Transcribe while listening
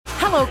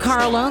Hello,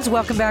 Karl Lohnes.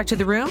 Welcome back to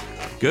the room.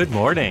 Good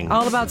morning.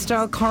 All About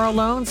Style, Karl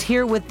Lohnes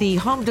here with the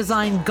home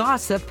design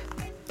gossip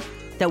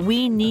that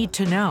we need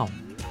to know.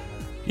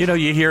 You know,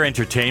 you hear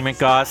entertainment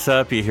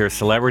gossip, you hear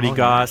celebrity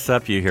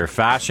gossip, you hear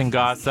fashion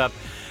gossip.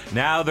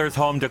 Now there's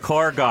home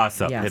decor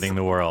gossip hitting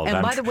the world.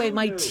 And by the way,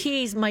 my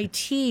tease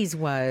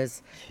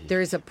was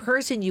there's a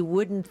person you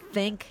wouldn't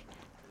think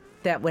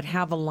that would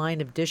have a line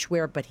of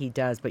dishware, but he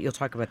does. But you'll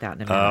talk about that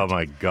in a minute. Oh,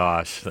 my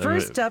gosh.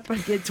 First up,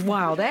 it's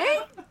wild, eh?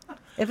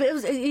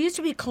 It used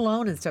to be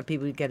cologne and stuff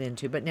people would get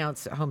into, but now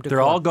it's home decor.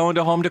 They're all going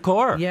to home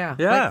decor.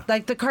 Yeah.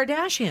 Like the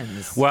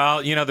Kardashians.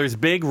 Well, you know, there's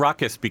big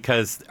ruckus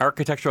because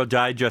Architectural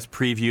Digest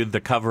previewed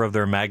the cover of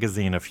their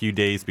magazine a few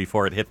days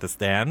before it hit the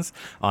stands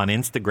on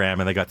Instagram,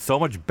 and they got so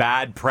much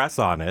bad press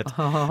on it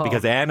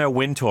because Anna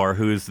Wintour,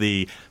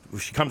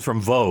 she comes from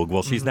Vogue.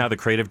 Well, she's now the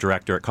creative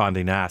director at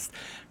Condé Nast.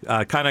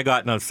 Kind of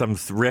got some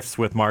riffs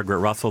with Margaret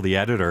Russell, the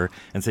editor,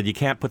 and said, you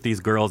can't put these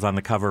girls on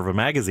the cover of a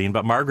magazine.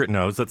 But Margaret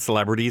knows that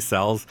celebrities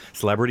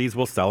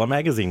will sell a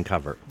magazine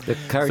cover. The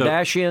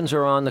Kardashians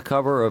are on the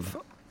cover of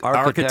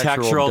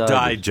Architectural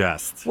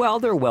Digest. Well,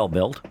 they're well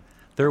built.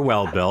 They're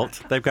well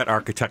built. They've got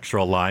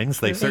architectural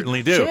lines. They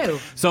certainly do. do.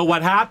 So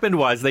what happened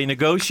was they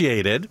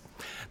negotiated.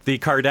 The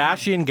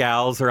Kardashian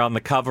gals are on the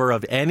cover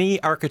of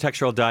any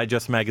Architectural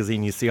Digest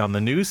magazine you see on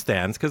the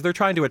newsstands because they're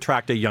trying to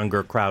attract a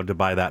younger crowd to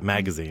buy that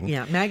magazine.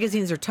 Yeah,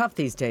 magazines are tough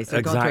these days.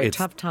 They're going through a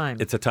tough time.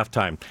 It's a tough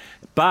time.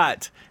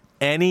 But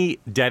any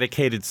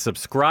dedicated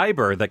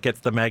subscriber that gets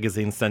the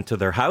magazine sent to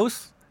their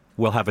house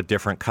will have a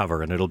different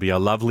cover, and it'll be a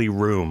lovely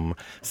room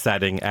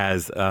setting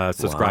as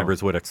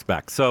subscribers would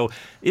expect. So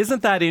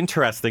isn't that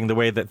interesting, the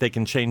way that they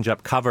can change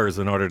up covers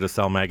in order to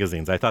sell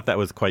magazines? I thought that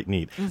was quite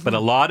neat. But a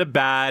lot of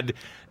bad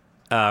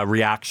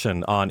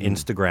reaction on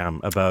Instagram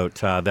about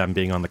them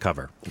being on the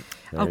cover.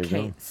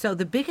 Okay, so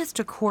the biggest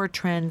decor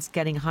trends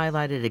getting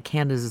highlighted at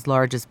Canada's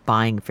largest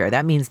buying fair.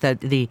 That means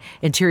that the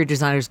interior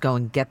designers go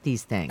and get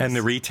these things. And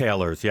the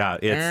retailers,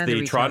 It's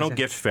the Toronto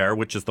Gift Fair,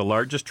 which is the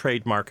largest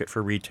trade market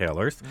for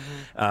retailers.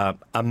 1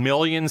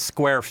 million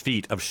square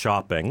feet of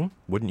shopping.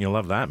 Wouldn't you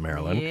love that,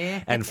 Marilyn?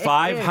 Yeah. And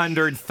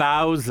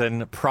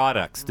 500,000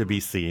 products to be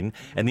seen.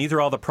 And these are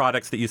all the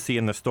products that you see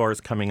in the stores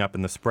coming up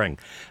in the spring.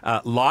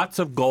 Lots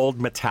of gold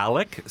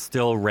metallic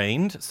still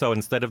reigned. So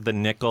instead of the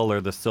nickel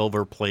or the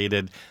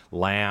silver-plated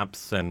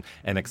lamps and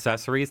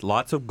accessories,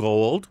 lots of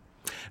gold.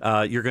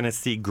 You're going to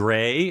see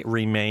gray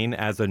remain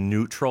as a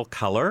neutral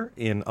color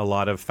in a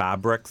lot of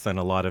fabrics and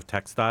a lot of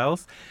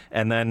textiles.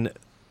 And then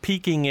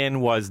peeking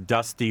in was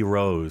dusty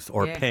rose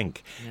or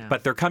pink. Yeah.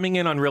 But they're coming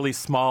in on really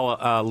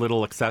small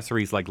little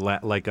accessories like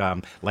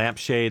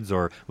lampshades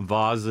or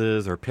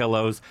vases or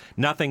pillows.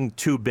 Nothing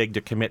too big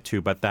to commit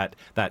to, but that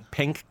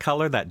pink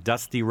color, that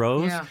dusty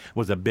rose,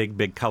 was a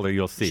big color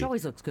you'll see. She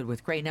always looks good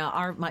with gray.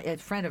 Now, a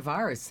friend of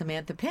ours,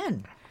 Samantha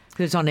Pinn,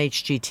 who's on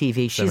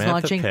HGTV,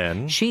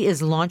 she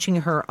is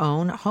launching her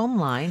own home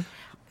line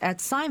at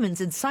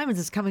Simons, and Simons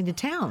is coming to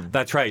town.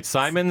 That's right.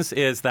 Simons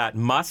is that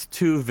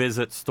must-to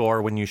visit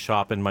store when you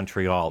shop in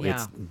Montreal. Yeah,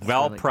 it's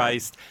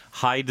well-priced,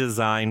 high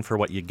design for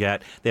what you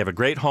get. They have a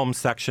great home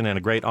section and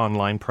a great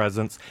online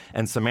presence.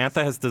 And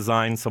Samantha has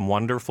designed some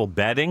wonderful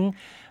bedding,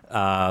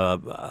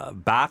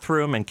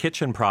 bathroom and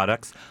kitchen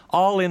products,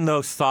 all in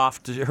those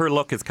soft. Her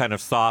look is kind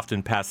of soft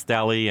and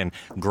pastel-y and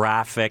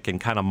graphic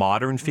and kind of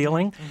modern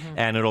feeling,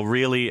 and it'll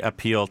really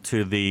appeal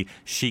to the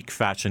chic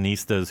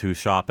fashionistas who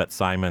shop at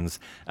Simons.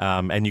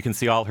 And you can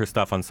see all her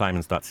stuff on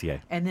simons.ca.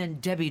 And then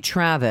Debbie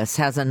Travis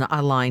has a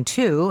line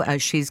too.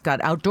 She's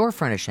got outdoor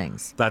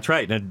furnishings. That's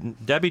right.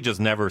 And Debbie just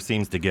never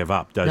seems to give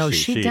up, does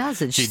she? No, she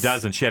doesn't. She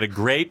doesn't. She had a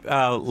great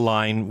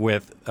line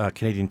with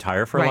Canadian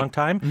Tire for a long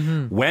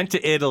time. Went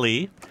to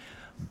Italy.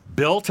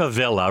 Rebuilt a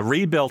villa,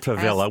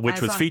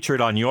 which was featured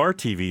on your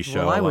TV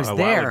show I was a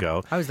there. while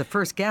ago. I was the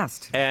first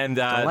guest. And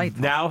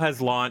now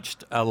has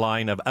launched a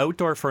line of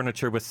outdoor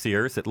furniture with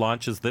Sears. It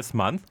launches this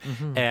month,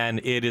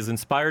 and it is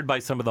inspired by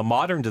some of the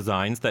modern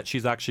designs that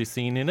she's actually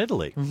seen in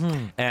Italy.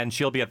 And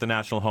she'll be at the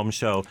National Home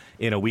Show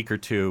in a week or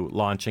two,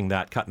 launching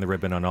that, cutting the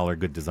ribbon on all her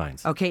good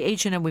designs. Okay,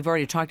 H&M, we've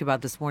already talked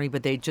about this morning,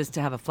 but they just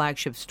have a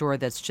flagship store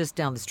that's just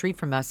down the street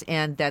from us,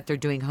 and that they're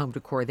doing home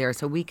decor there,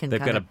 so we can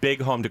They've got a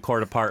big home decor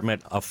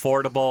department,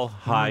 affordable,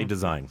 high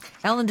design.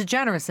 Ellen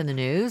DeGeneres in the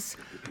news.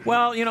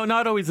 Well,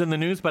 not always in the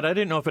news, but I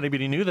didn't know if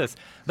anybody knew this.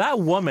 That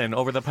woman,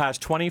 over the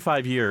past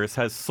 25 years,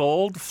 has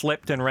sold,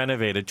 flipped, and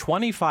renovated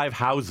 25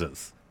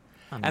 houses.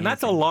 Amazing. And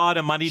that's a lot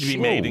of money to be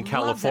made in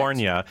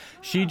California.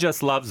 She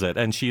just loves it.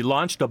 And she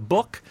launched a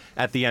book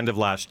at the end of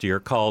last year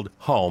called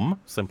Home,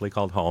 simply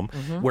called Home,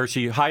 where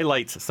she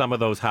highlights some of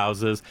those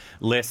houses,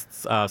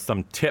 lists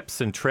some tips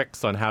and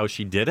tricks on how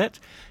she did it.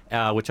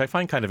 Which I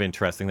find kind of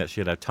interesting that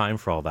she had time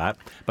for all that.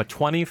 But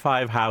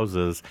 25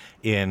 houses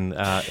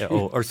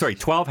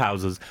 12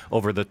 houses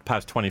over the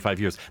past 25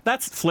 years.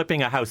 That's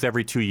flipping a house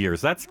every 2 years.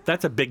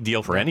 That's a big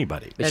deal for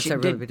anybody.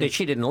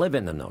 She didn't live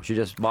in them, though. She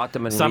just bought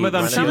them and some of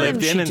them she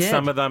lived in, and did.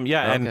 some of them,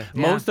 And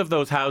most of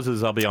those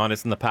houses, I'll be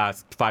honest, in the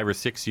past 5 or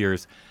 6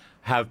 years,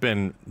 have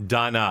been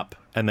done up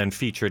and then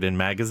featured in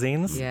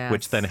magazines, Yes.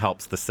 which then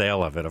helps the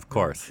sale of it, of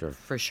course.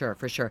 For sure.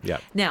 Yeah.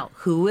 Now,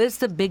 who is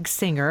the big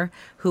singer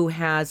who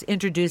has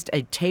introduced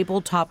a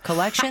tabletop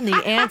collection?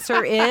 The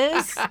answer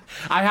is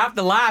I have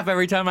to laugh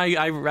every time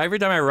I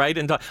write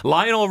and talk.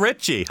 Lionel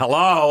Richie,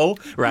 hello,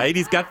 right?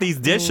 He's got these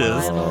dishes,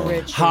 Lionel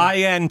Richie.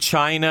 high-end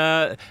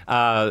china,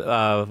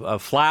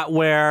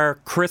 flatware,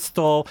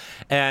 crystal,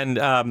 and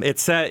it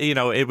said,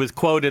 it was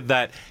quoted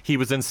that he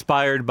was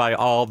inspired by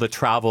all the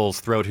travels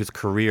throughout his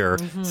career,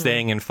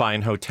 staying in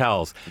fine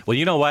hotels. Well,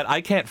 you know what?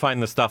 I can't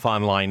find the stuff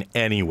online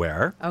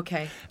anywhere.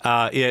 okay.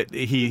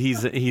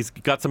 He's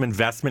got some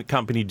investment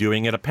company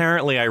doing it.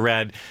 Apparently, I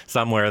read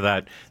somewhere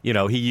that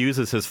he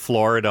uses his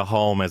Florida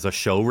home as a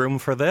showroom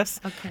for this.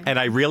 Okay. And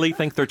I really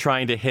think they're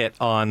trying to hit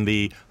on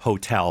the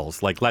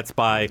hotels. Like, let's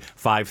buy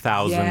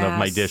 5,000 of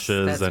my Yes,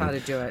 dishes that's and how to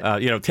do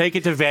it. take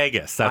it to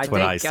Vegas. That's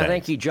what I say. I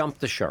think he jumped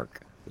the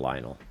shark,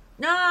 Lionel.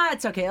 No,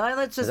 it's okay.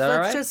 Let's that all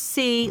right? just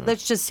see.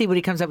 Let's just see what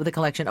he comes up with the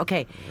collection.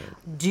 Okay.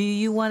 Do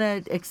you want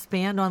to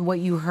expand on what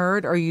you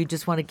heard, or you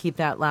just want to keep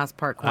that last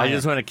part quiet? I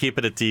just want to keep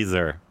it a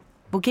teaser.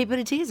 We'll keep it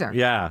a teaser.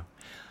 Yeah.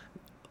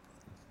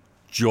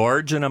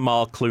 George and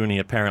Amal Clooney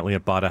apparently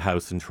have bought a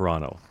house in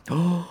Toronto.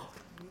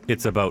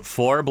 It's about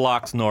 4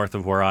 blocks north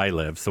of where I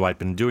live, so I've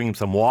been doing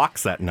some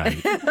walks at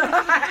night.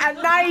 At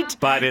night.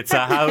 But it's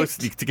a house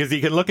because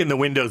you can look in the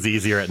windows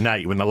easier at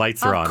night when the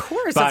lights are on. Of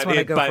course, that's when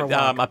I go for a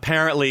walk.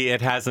 Apparently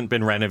it hasn't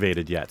been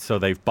renovated yet. So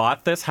they've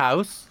bought this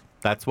house.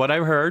 That's what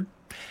I've heard.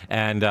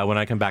 And when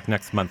I come back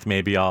next month,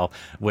 maybe I'll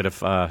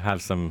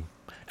have some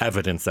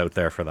evidence out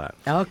there for that.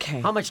 Okay.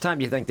 How much time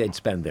do you think they'd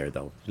spend there,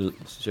 though?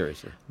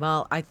 Seriously.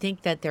 Well, I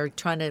think that they're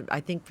trying to.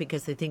 I think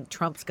because they think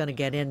Trump's going to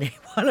get in, they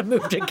want to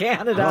move to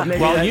Canada.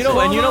 Well, you know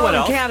what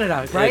else?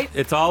 Canada, right?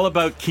 It's all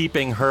about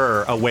keeping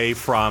her away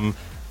from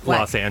What?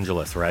 Los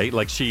Angeles, right?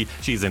 Like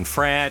she's in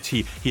France.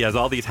 He has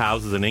all these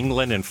houses in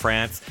England and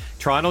France.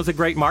 Toronto's a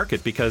great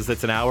market because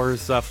it's an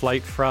hour's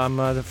flight from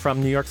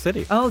New York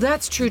City. Oh,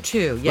 that's true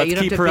too. Yeah, Let's you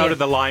don't keep have her to out of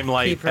the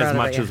limelight as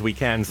much yeah. as we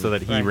can so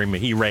that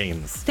he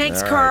reigns. Thanks,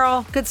 All right.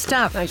 Carl. Good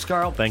stuff. Thanks,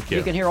 Carl. Thank you.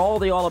 You can hear all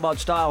the All About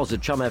Styles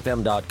at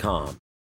chumfm.com.